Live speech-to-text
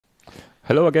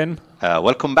Hello again.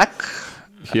 Welcome back.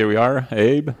 Here we are,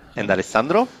 Abe. And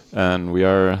Alessandro. And we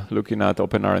are looking at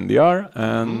OPENRNDR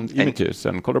and images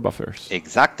and color buffers.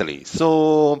 Exactly.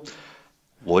 So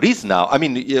what is now? I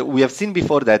mean, we have seen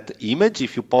before that image,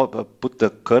 if you put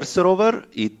the cursor over,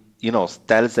 it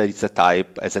tells that it's a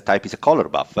type, as a type is a color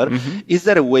buffer. Is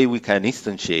there a way we can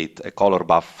instantiate a color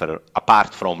buffer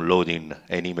apart from loading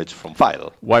an image from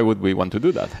file? Why would we want to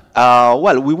do that?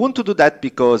 Well, we want to do that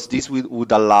because this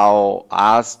would allow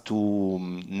us to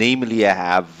namely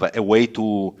have a way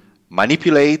to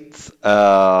manipulate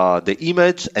the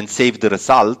image and save the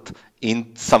result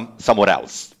in somewhere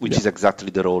else, which is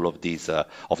exactly the role of this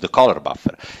of the color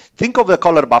buffer. Think of the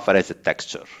color buffer as a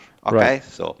texture. Okay, right.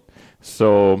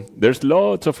 So there's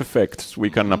lots of effects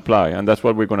we can apply, and that's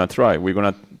what we're going to try. We're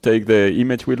going to take the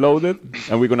image we loaded,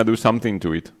 and we're going to do something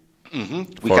to it.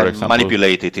 We can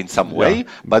manipulate it in some way,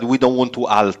 but we don't want to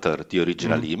alter the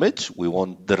original image. We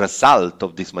want the result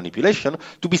of this manipulation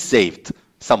to be saved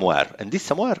somewhere, and this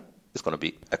somewhere is going to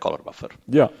be a color buffer.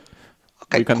 Yeah.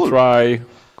 Okay, we can try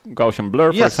Gaussian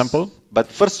blur, for example. But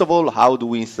first of all, how do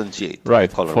we instantiate? Right.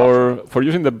 For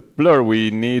using the blur, we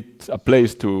need a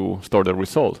place to store the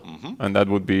result. And that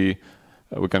would be,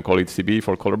 we can call it CB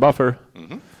for color buffer.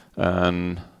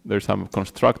 And there's some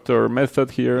constructor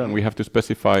method here, and we have to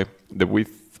specify the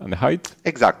width and the height.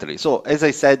 Exactly. So as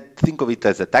I said, think of it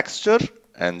as a texture,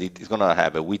 and it is going to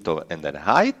have a width and then a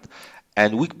height.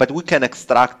 But we can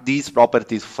extract these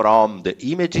properties from the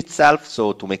image itself,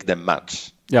 so to make them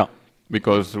match. Yeah.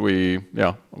 Because we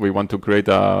want to create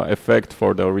an effect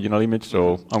for the original image,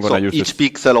 so I'm going to use each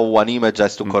pixel of one image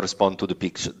has to correspond to the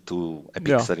to a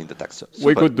pixel in the texture. Super.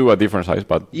 We could do a different size,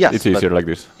 but it's easier like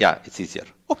this. Yeah, it's easier.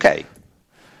 Okay.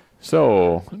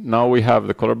 So now we have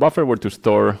the color buffer where to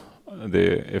store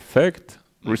the effect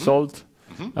result,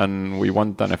 and we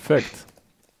want an effect.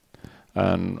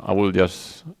 And I will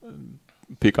just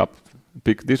pick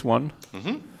this one.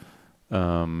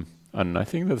 And I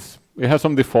think it has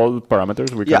some default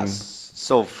parameters. We can.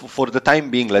 So for the time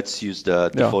being, let's use the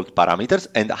default parameters.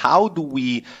 And how do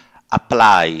we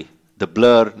apply the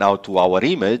blur now to our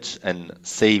image and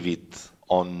save it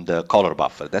on the color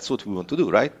buffer? That's what we want to do,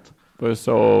 right?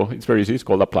 So it's very easy. It's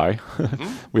called apply.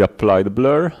 We apply the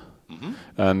blur,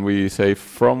 and we say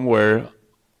from where.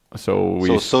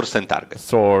 So source and target.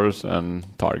 Source and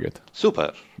target.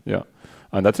 Super. Yeah,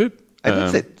 and that's it. And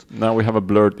that's it. Now we have a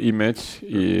blurred image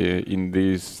in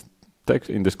this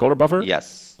text, in this color buffer.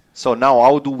 Yes. So now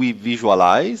how do we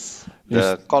visualize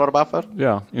the color buffer?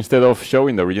 Yeah. Instead of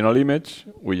showing the original image,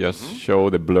 we just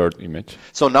show the blurred image.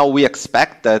 So now we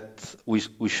expect that we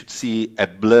should see a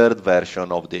blurred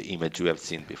version of the image we have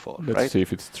seen before, right? Let's see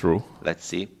if it's true. Let's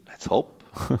see. Let's hope.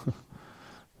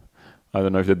 I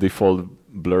don't know if the default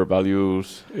blur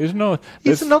values is not.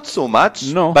 It's not so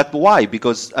much. No. But why?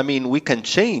 Because I mean, we can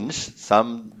change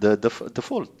the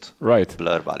default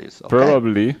blur values. Okay?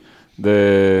 Probably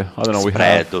the we have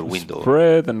spread or window.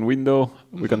 Spread and window.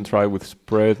 We can try with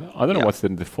spread. I don't know what's the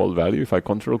default value. If I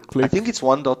control click, I think it's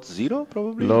 1.0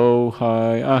 probably. Low,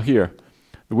 high. Here.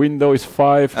 The window is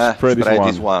 5. Spread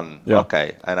is 1. Yeah.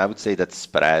 Okay, and I would say that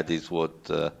spread is what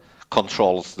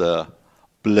controls the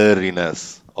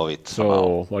blurriness of it.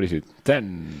 So what is it?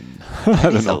 10.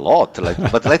 It's a lot.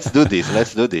 But let's do this.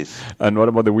 Let's do this. And what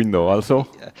about the window also?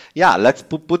 Yeah, let's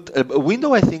put a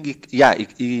window. I think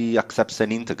it accepts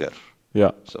an integer.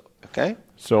 Yeah. So okay.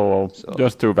 So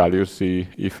just two values. See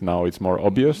if now it's more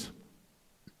obvious.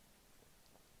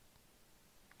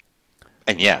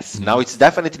 And yes, now it's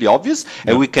definitely obvious,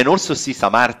 and we can also see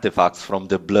some artifacts from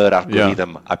the blur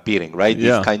algorithm appearing, right?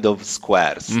 These kind of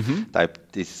squares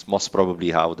type. This is most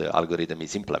probably how the algorithm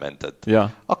is implemented.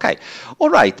 Yeah. Okay. All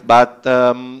right. But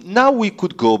now we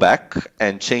could go back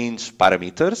and change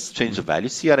parameters, change the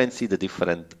values here, and see the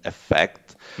different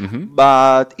effect.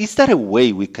 But is there a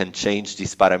way we can change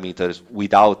these parameters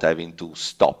without having to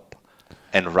stop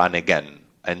and run again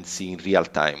and see in real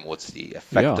time what's the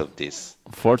effect of this?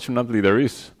 Fortunately, there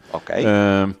is. Okay.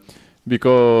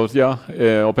 Because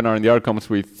OpenRNDR comes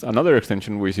with another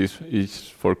extension which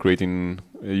is for creating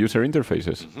user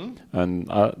interfaces, and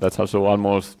that's also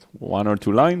almost 1 or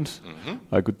 2 lines.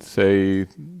 I could say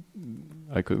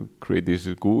I could create this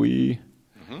GUI.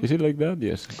 Is it like that?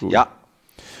 Yes. GUI. Yeah.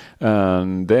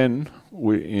 And then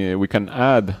we can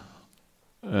add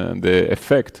the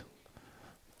effect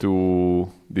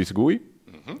to this GUI.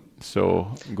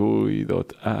 So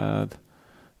GUI.add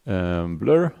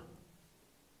blur.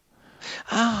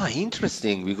 Ah,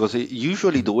 interesting, because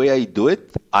usually the way I do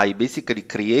it, I basically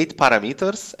create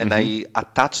parameters and I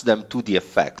attach them to the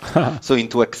effect. So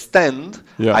into extend,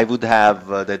 Yeah. I would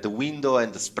have that the window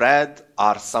and the spread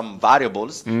are some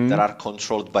variables that are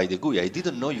controlled by the GUI. I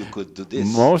didn't know you could do this.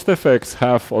 Most effects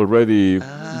have already.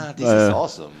 This is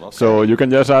awesome. Okay. So you can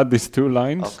just add these 2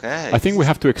 lines. Okay. I think we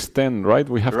have to extend, right?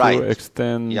 We have Right. to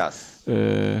extend Yes.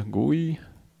 GUI,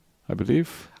 I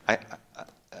believe.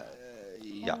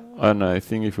 Yeah. And I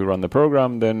think if we run the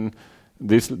program, then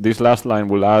this last line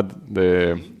will add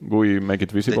the GUI, make it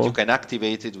That visible. you can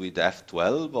activate it with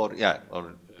F12 or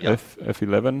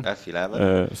F11.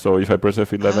 F11. So if I press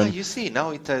F11, You see, now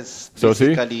it has So see,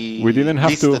 basically we didn't have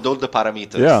to- listed all the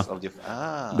parameters Yeah. of the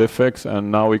the effects,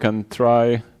 and now we can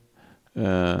try.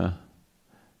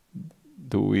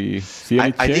 Do we see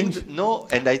any I change? think no,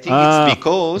 and I think it's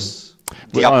because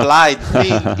the Well, applied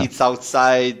thing it's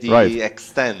outside the Right.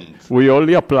 extend. We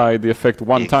only apply the effect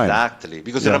one time. Exactly,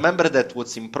 because Yeah. remember that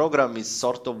what's in program is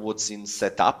sort of what's in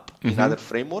setup in other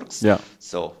frameworks. Yeah.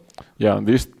 So Yeah,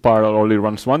 this part only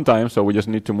runs one time, so we just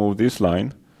need to move this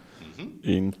line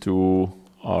into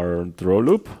our draw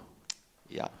loop.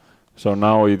 yeah. So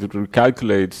now it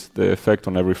recalculates the effect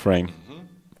on every frame.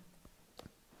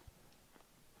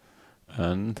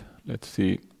 And let's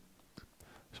see.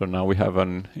 So now we have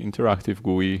an interactive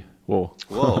GUI. Whoa.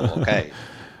 Whoa. Okay.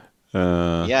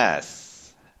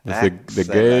 Yes. That's the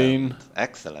gain.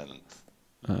 Excellent.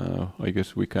 I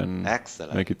guess we can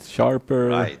Excellent. make it sharper.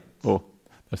 Right. Oh,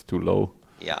 that's too low.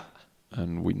 Yeah.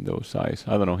 And window size.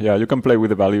 I don't know. Yeah, you can play with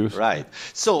the values. Right.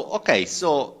 So, okay.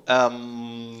 So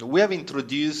we have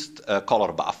introduced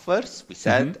color buffers, we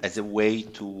said, as a way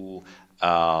to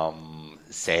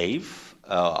save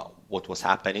what was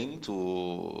happening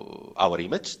to our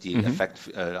image, the effect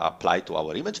applied to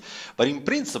our image. But in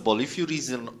principle, if you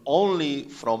reason only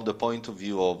from the point of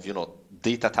view of,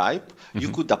 data type, you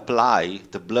could apply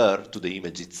the blur to the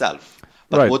image itself.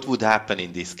 But Right. what would happen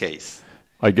in this case?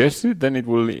 I guess then it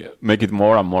will make it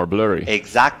more and more blurry.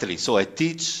 Exactly. So at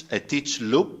each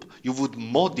loop, you would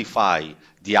modify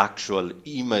the actual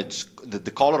image,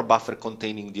 the color buffer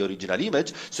containing the original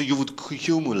image, so you would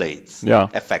accumulate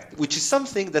effect, which is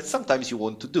something that sometimes you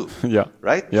want to do. Yeah.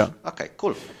 Right? Yeah. Okay,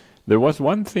 cool. There was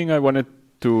one thing I wanted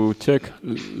to check.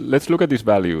 Let's look at these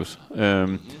values.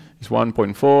 It's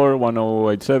 1.4,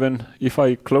 1087. If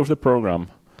I close the program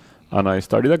and I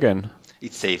start it again.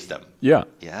 It saves them. Yeah.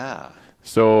 Yeah.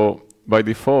 So by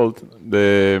default,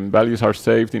 the values are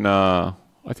saved in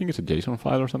I think it's a JSON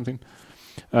file or something.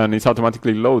 And it's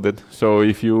automatically loaded. So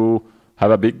if you have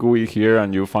a big GUI here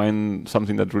and you find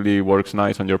something that really works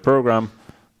nice on your program,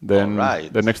 then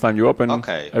the next time you open,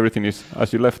 everything is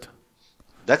as you left.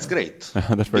 That's great.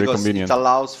 That's very convenient. It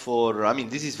allows for,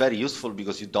 this is very useful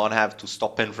because you don't have to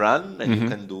stop and run, and you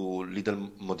can do little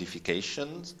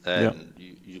modifications, and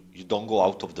you don't go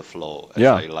out of the flow, as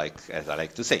I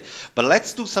like to say. But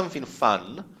let's do something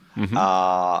fun.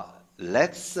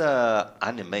 Let's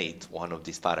animate one of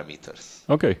these parameters.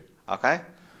 Okay. Okay.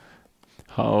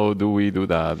 How do we do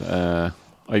that?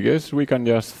 I guess we can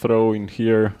just throw in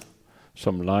here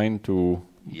some line to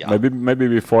maybe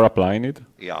before applying it.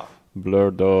 Yeah.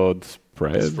 Blur dot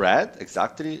spread. Spread,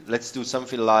 exactly. Let's do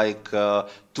something like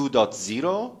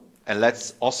 2.0, and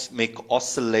let's make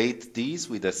oscillate these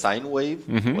with a sine wave,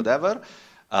 whatever.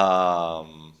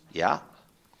 Yeah,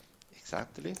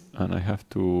 exactly. And I have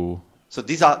to. So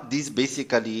this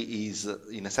basically is,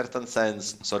 in a certain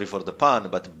sense, sorry for the pun,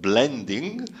 but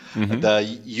blending the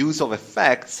use of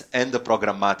effects and the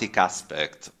programmatic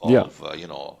aspect of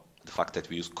the fact that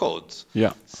we use code.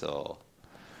 Yeah. So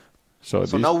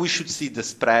now we should see the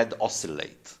spread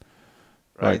oscillate,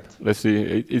 right? Let's see.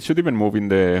 It should even move in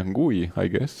the GUI, I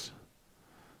guess.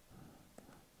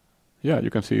 Yeah, you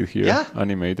can see it here,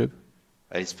 animated.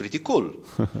 It's pretty cool.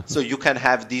 So you can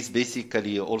have this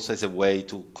basically also as a way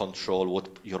to control what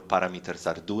your parameters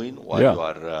are doing while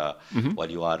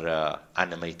you are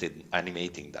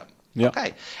animating them. Yeah.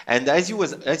 Okay. And as you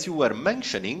were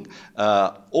mentioning,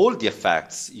 all the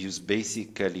effects use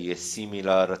basically a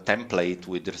similar template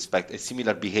a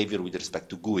similar behavior with respect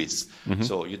to GUIs.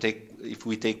 So if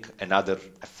we take another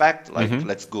effect, like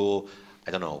let's go,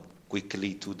 I don't know,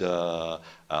 quickly to the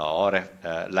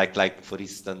like for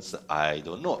instance, I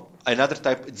don't know, another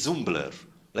type, zoom blur.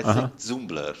 Let's say zoom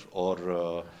blur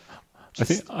or.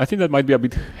 I think that might be a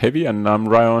bit heavy, and I'm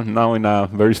now in a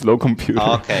very slow computer.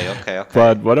 Okay.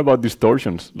 But what about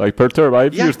distortions? Like perturb,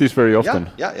 I've used this very often.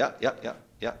 Yeah.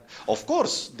 Yeah, of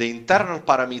course, the internal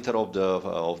parameter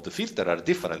of the filter are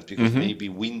different because maybe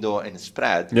window and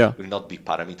spread will not be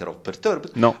parameter of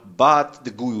perturb. No. But the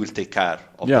GUI will take care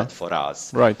of that for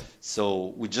us. Right.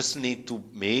 So we just need to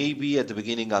maybe at the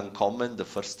beginning uncomment the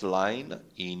first line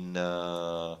in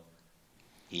the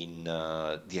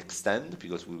extend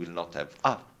because we will not have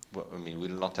we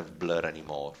will not have blur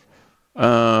anymore.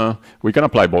 We can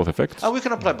apply both effects. We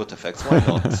can apply both effects. Why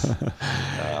not?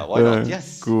 Why not?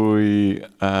 Yes. GUI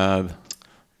add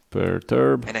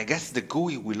perturb. And I guess the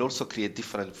GUI will also create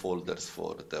different folders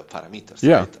for the parameters.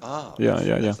 Yeah.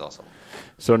 Right? That's awesome.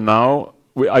 So now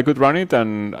I could run it,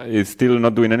 and it's still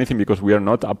not doing anything because we are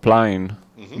not applying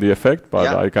the effect.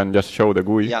 But I can just show the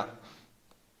GUI. Yeah.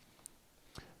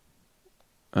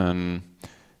 And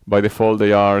by default,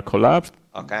 they are collapsed.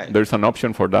 Okay. There's an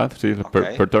option for that. See,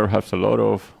 perturb has a lot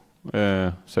of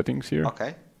settings here.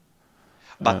 Okay.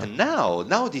 But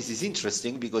now this is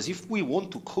interesting because if we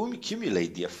want to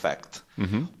accumulate the effect,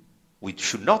 we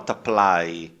should not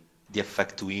apply the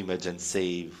effect to image and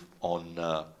save on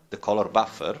the color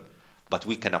buffer, but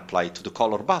we can apply it to the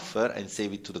color buffer and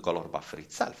save it to the color buffer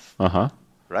itself.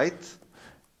 Right?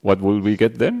 What will we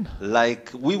get then? Like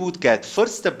we would get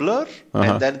first the blur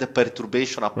and then the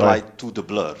perturbation applied to the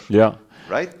blur. Yeah.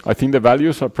 Right? I think the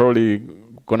values are probably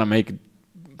going to make it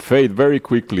fade very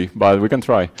quickly, but we can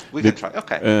try. We can try,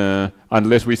 okay.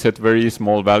 Unless we set very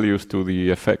small values to the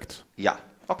effect. Yeah,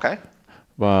 okay.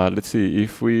 But let's see,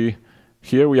 if we,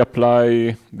 here we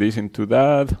apply this into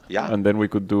that, and then we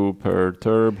could do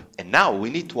perturb. And now we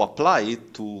need to apply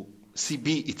it to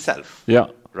CB itself. Yeah.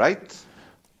 Right?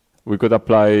 We could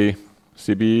apply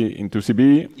CB into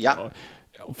CB. Yeah.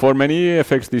 For many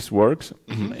effects, this works.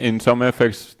 In some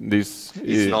effects, this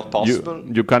is not possible.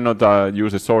 You cannot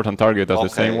use the source and target as the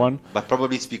same one. But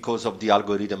probably it's because of the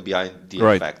algorithm behind the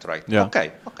effect, right? Yeah.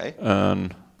 Okay.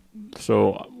 And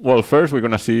so, well, first we're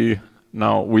going to see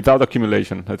now without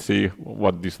accumulation. Let's see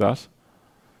what this does.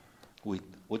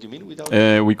 What do you mean without?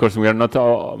 Because we are not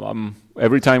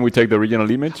every time we take the original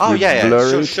image. Sure.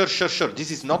 This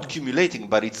is not accumulating,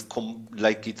 but it's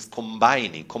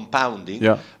compounding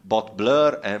both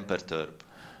blur and perturb.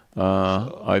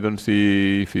 I don't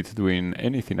see if it's doing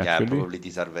anything actually. Yeah, probably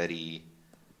these are very.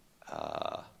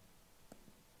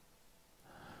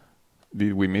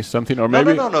 Did we miss something, or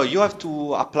maybe? No. You have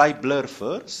to apply blur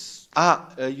first.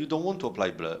 You don't want to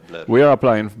apply blur. We are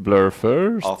applying blur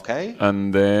first. Okay.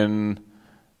 And then.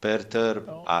 Perturb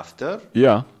after.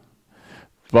 Yeah,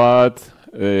 but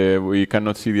we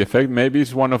cannot see the effect. Maybe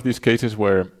it's one of these cases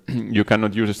where you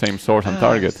cannot use the same source and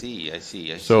target. I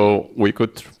see. So we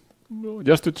could,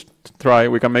 just to try,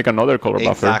 we can make another color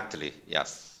buffer. Exactly,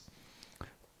 yes.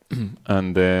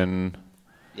 And then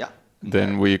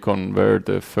we convert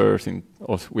the first,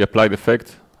 we apply the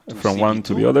effect from CB2. One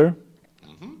to the other.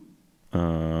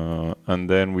 And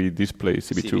then we display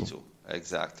CB2.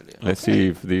 Exactly. Let's see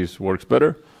if this works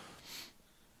better.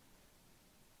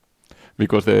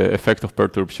 Because the effect of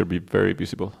perturb should be very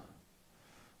visible.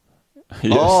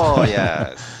 Yes. Oh,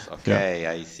 yes. Okay,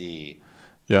 I see.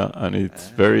 Yeah, and it's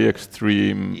very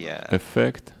extreme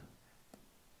effect.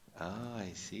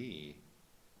 I see.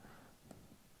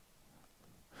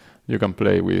 You can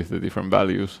play with the different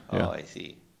values. I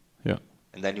see. Yeah.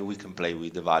 And then we can play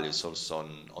with the values also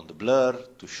on the blur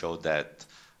to show that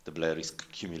the blur is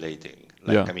accumulating.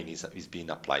 It's been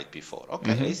applied before.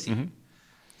 Okay, I see.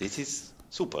 This is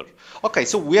super. Okay,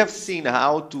 so we have seen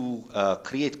how to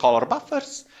create color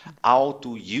buffers, how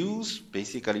to use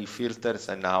basically filters,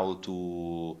 and how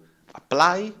to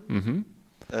apply.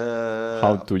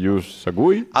 How to use a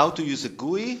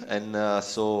GUI. And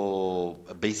so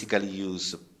basically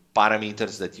use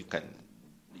parameters that you can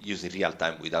use in real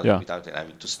time without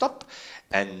having to stop.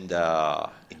 And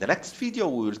in the next video,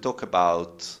 we will talk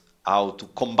about how to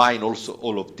combine also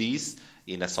all of these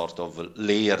in a sort of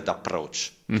layered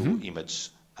approach to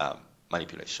image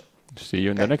manipulation. See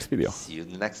you in the next video. See you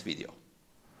in the next video.